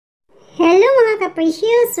Hello mga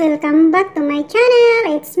ka-precious! Welcome back to my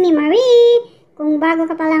channel! It's me, Marie! Kung bago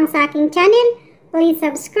ka pa lang sa aking channel, please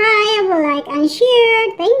subscribe, like, and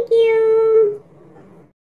share. Thank you!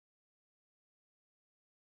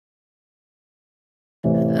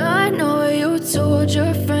 I know you told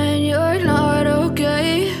your friend you're not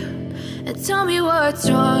okay, and tell me what's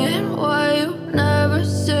wrong and why you never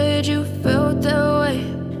said you felt that way.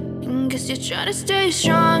 And guess you're trying to stay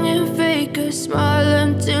strong and fake a smile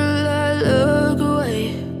until I look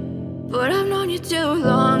away. But I've known you too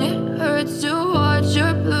long, it hurts to watch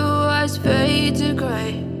your blue eyes fade to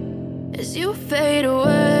gray as you fade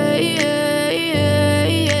away,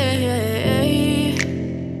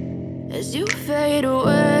 as you fade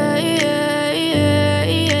away.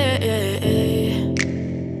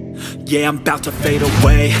 Yeah, I'm about to fade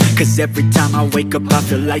away, cause every time I wake up I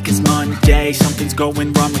feel like it's Monday. Something's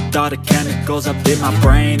going wrong with all the chemicals up in my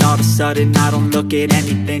brain. All of a sudden I don't look at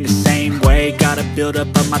anything the same way. Got a build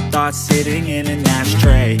up of my thoughts sitting in an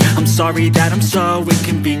ashtray. I'm sorry that I'm so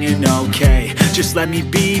inconvenient, okay. Just let me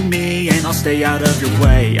be me and I'll stay out of your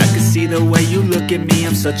way. I can see the way you look at me,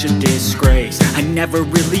 I'm such a disgrace. I never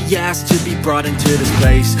really asked to be brought into this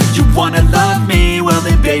place. You wanna love me? Well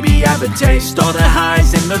then baby have a taste. All the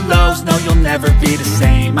highs and the lows, no you'll never be the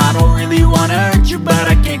same. I don't really wanna hurt you but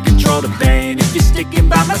I can't control the pain. If you're sticking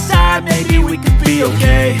by my side, maybe we could be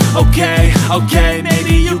okay. Okay,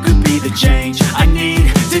 maybe you could be the change I need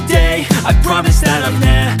today. I promise that I've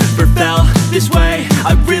never felt this way.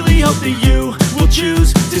 I really hope that you will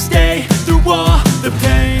choose to stay through all the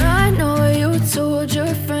pain. I know you told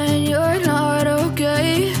your friend you're not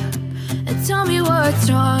okay, and tell me what's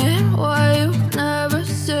wrong and why you never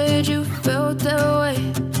said you felt that way.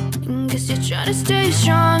 And guess you're trying to stay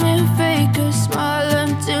strong and fake a smile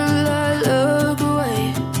until I look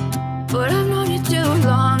away. But I've known you too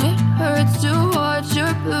long, it hurts to watch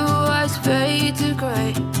your blue eyes fade to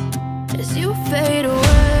gray as you fade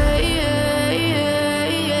away,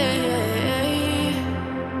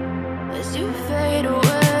 as you fade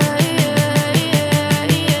away,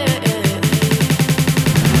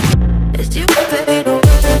 as you fade away.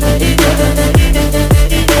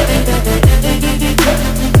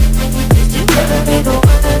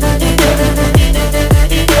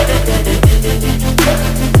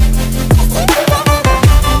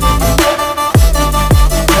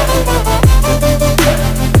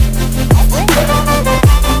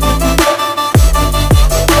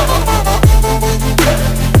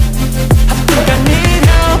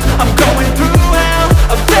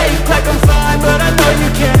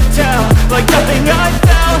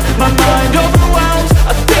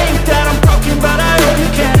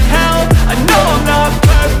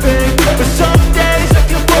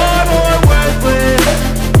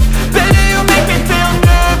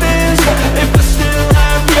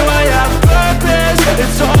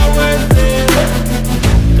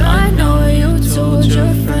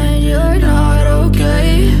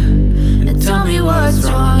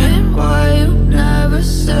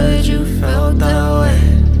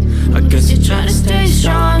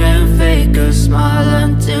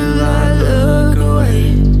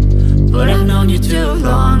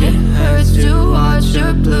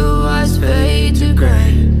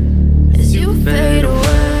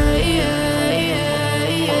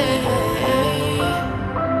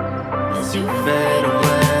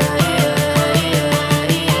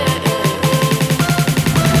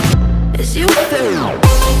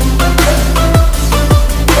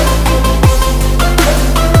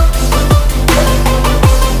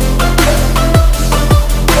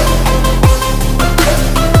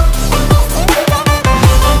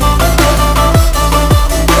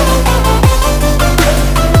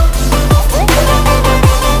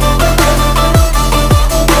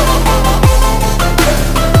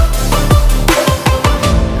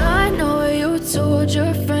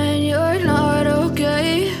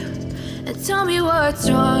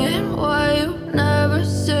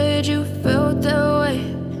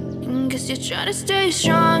 Try to stay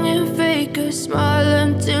strong and fake a smile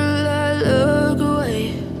until I look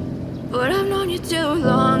away. But I've known you too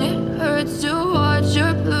long, it hurts to watch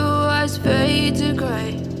your blue